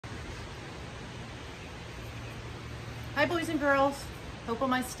Hi boys and girls, hope all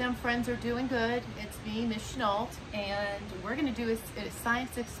my STEM friends are doing good. It's me, Miss Chenault, and we're going to do a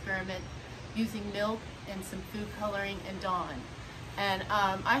science experiment using milk and some food coloring and Dawn. And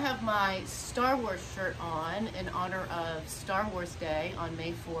I have my Star Wars shirt on in honor of Star Wars Day on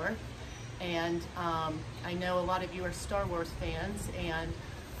May 4th. And I know a lot of you are Star Wars fans, and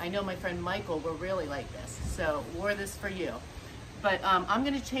I know my friend Michael will really like this. So wore this for you. But I'm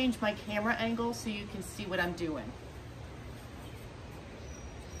going to change my camera angle so you can see what I'm doing.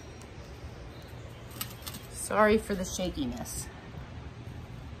 Sorry for the shakiness.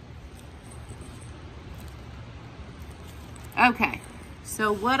 Okay,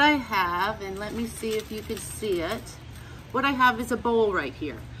 so what I have, and let me see if you can see it, what I have is a bowl right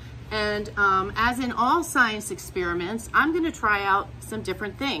here. And as in all science experiments, I'm going to try out some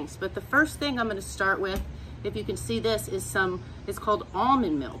different things. But the first thing I'm going to start with, if you can see this, is it's called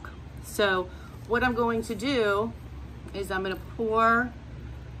almond milk. So what I'm going to do is I'm going to pour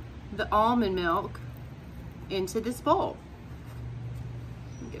the almond milk into this bowl.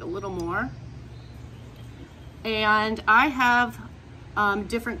 Get a little more. And I have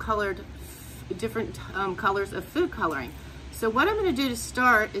different colors of food coloring. So what I'm going to do to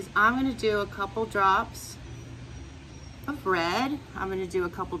start is I'm going to do a couple drops of red. I'm going to do a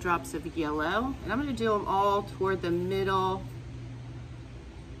couple drops of yellow, and I'm going to do them all toward the middle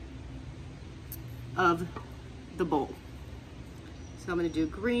of the bowl. So I'm going to do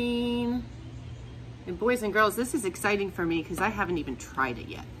green. And boys and girls, this is exciting for me because I haven't even tried it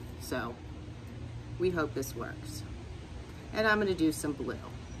yet. So we hope this works. And I'm going to do some blue.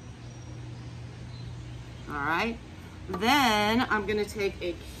 All right. Then I'm going to take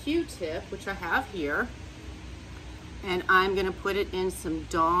a Q-tip, which I have here, and I'm going to put it in some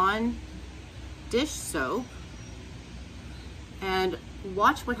Dawn dish soap. And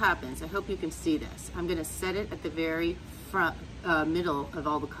watch what happens. I hope you can see this. I'm going to set it at the very front, middle of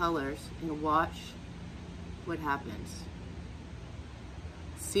all the colors, and watch what happens.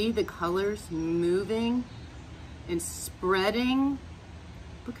 See the colors moving and spreading?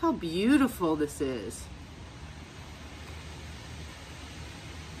 Look how beautiful this is.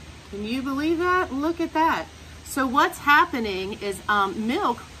 Can you believe that? Look at that. So what's happening is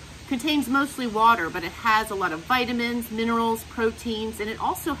milk contains mostly water, but it has a lot of vitamins, minerals, proteins, and it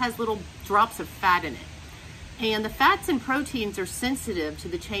also has little drops of fat in it. And the fats and proteins are sensitive to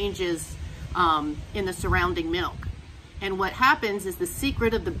the changes in the surrounding milk. And what happens is the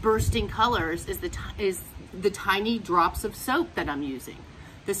secret of the bursting colors is the tiny drops of soap that I'm using.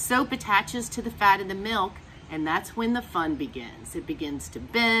 The soap attaches to the fat in the milk, and that's when the fun begins. It begins to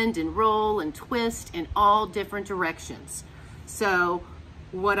bend and roll and twist in all different directions. So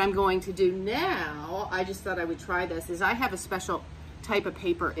what I'm going to do now, I just thought I would try this, is I have a special type of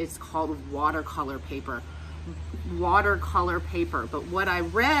paper. It's called watercolor paper. Watercolor paper. But what I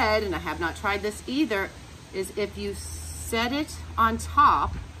read, and I have not tried this either, is if you set it on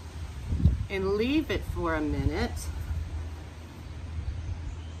top and leave it for a minute,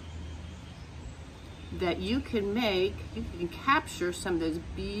 that you can capture some of those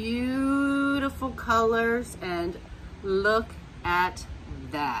beautiful colors. And look at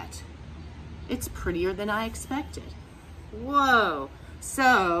that. It's prettier than I expected. Whoa.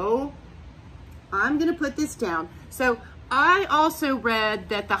 So I'm gonna put this down. So I also read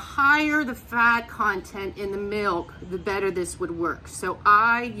that the higher the fat content in the milk, the better this would work. So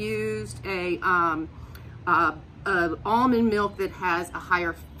I used a almond milk that has a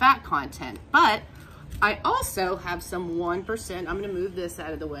higher fat content, but I also have some 1%. I'm gonna move this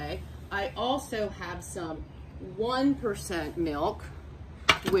out of the way. I also have some 1% milk,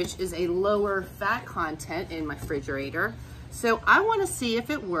 which is a lower fat content in my refrigerator. So I wanna see if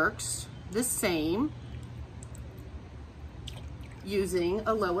it works the same using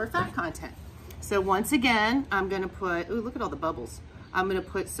a lower fat content. So once again, I'm gonna put, ooh, look at all the bubbles. I'm gonna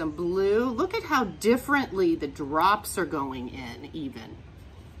put some blue. Look at how differently the drops are going in even.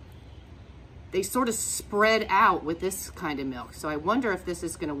 They sort of spread out with this kind of milk. So I wonder if this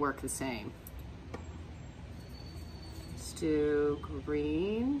is gonna work the same. Let's do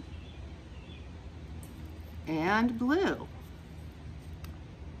green and blue.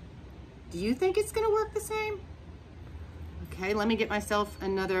 Do you think it's gonna work the same? Okay, let me get myself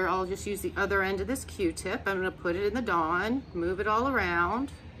another, I'll just use the other end of this Q-tip. I'm gonna put it in the Dawn, move it all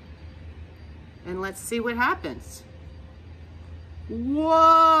around, and let's see what happens.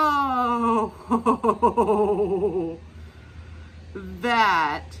 Whoa!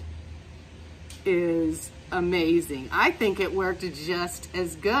 That is amazing. I think it worked just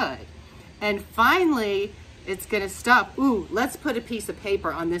as good. And finally, it's gonna stop. Ooh, let's put a piece of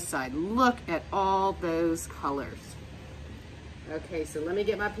paper on this side. Look at all those colors. Okay, so let me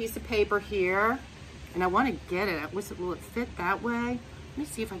get my piece of paper here. And I want to get it. Will it fit that way? Let me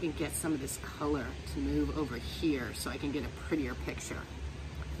see if I can get some of this color to move over here so I can get a prettier picture.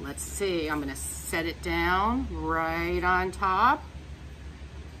 Let's see, I'm gonna set it down right on top.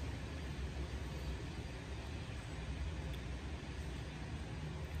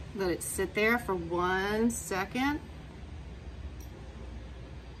 Let it sit there for 1 second.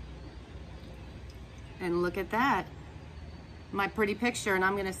 And look at that, my pretty picture. And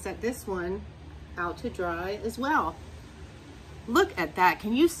I'm gonna set this one out to dry as well. Look at that.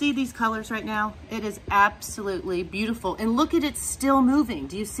 Can you see these colors right now? It is absolutely beautiful. And look at it still moving.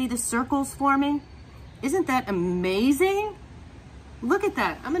 Do you see the circles forming? Isn't that amazing? Look at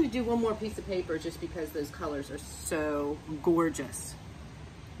that. I'm gonna do one more piece of paper just because those colors are so gorgeous.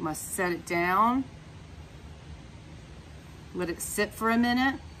 Must set it down. Let it sit for a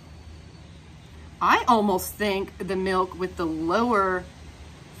minute. I almost think the milk with the lower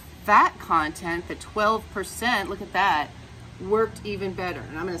fat content, the 12%, look at that, worked even better.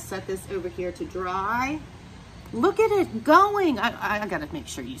 And I'm gonna set this over here to dry. Look at it going. I gotta make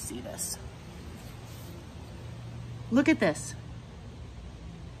sure you see this. Look at this.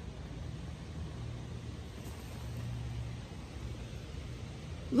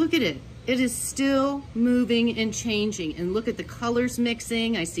 Look at it. It is still moving and changing. And look at the colors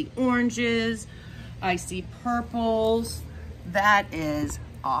mixing. I see oranges, I see purples. That is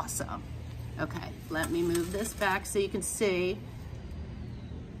awesome. Okay, let me move this back so you can see.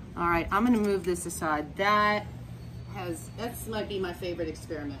 All right, I'm gonna move this aside. That might be my favorite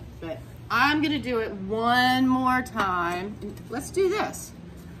experiment, but I'm gonna do it one more time. Let's do this.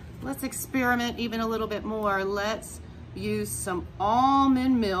 Let's experiment even a little bit more. Let's use some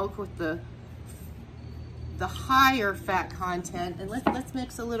almond milk with the higher fat content, and let's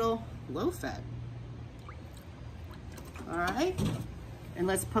mix a little low fat. All right, and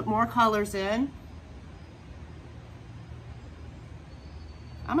let's put more colors in.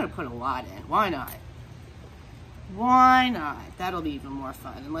 I'm gonna put a lot in, why not? Why not? That'll be even more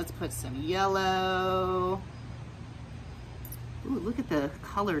fun. And let's put some yellow. Ooh, look at the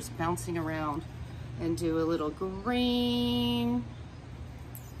colors bouncing around. And do a little green.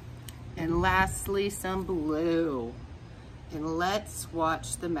 And lastly, some blue. And let's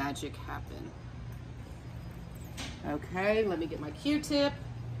watch the magic happen. Okay, let me get my Q-tip.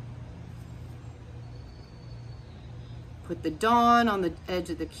 Put the Dawn on the edge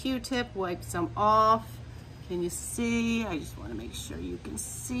of the Q-tip, wipe some off. Can you see? I just want to make sure you can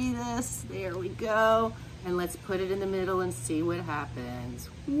see this. There we go. And let's put it in the middle and see what happens.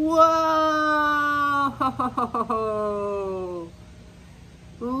 Whoa!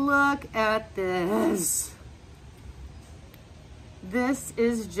 Look at this. This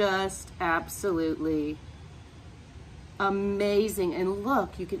is just absolutely amazing. And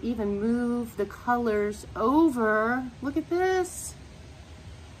look, you can even move the colors over. Look at this.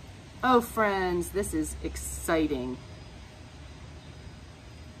 Oh, friends, this is exciting.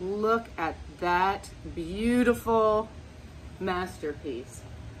 Look at that beautiful masterpiece.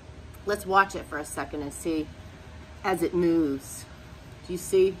 Let's watch it for a second and see as it moves. Do you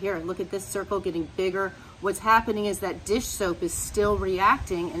see here? Look at this circle getting bigger. What's happening is that dish soap is still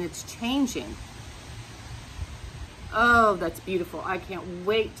reacting and it's changing. Oh, that's beautiful. I can't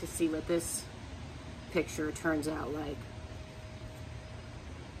wait to see what this picture turns out like.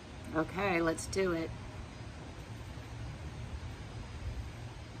 Okay, let's do it.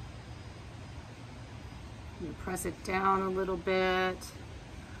 Press it down a little bit.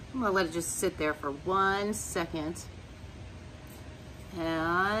 I'm gonna let it just sit there for 1 second.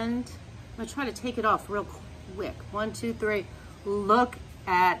 And I'm gonna try to take it off real quick. 1, 2, 3. Look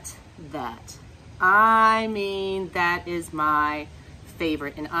at that. I mean, that is my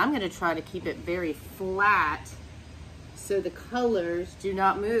favorite. And I'm gonna try to keep it very flat so the colors do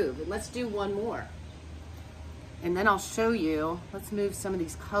not move. And let's do one more. And then I'll show you. Let's move some of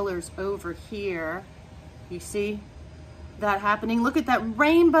these colors over here. You see that happening? Look at that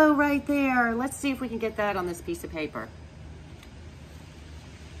rainbow right there. Let's see if we can get that on this piece of paper.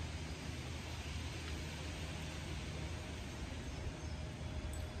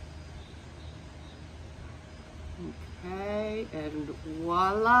 Okay, and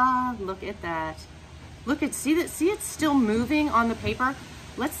voila, look at that. Look at, see it's still moving on the paper?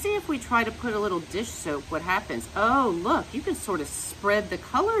 Let's see if we try to put a little dish soap, what happens? Oh, look, you can sort of spread the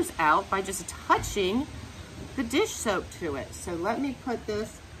colors out by just touching the dish soap to it. So let me put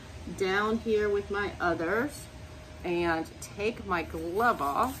this down here with my others and take my glove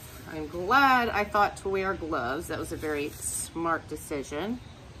off. I'm glad I thought to wear gloves. That was a very smart decision.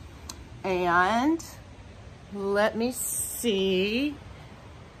 And Let me see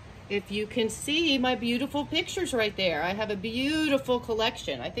if you can see my beautiful pictures right there. I have a beautiful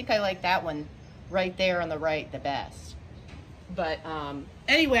collection. I think I like that one right there on the right the best. But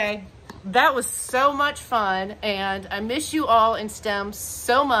anyway, that was so much fun, and I miss you all in STEM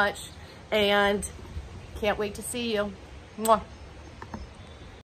so much, and can't wait to see you. Mwah.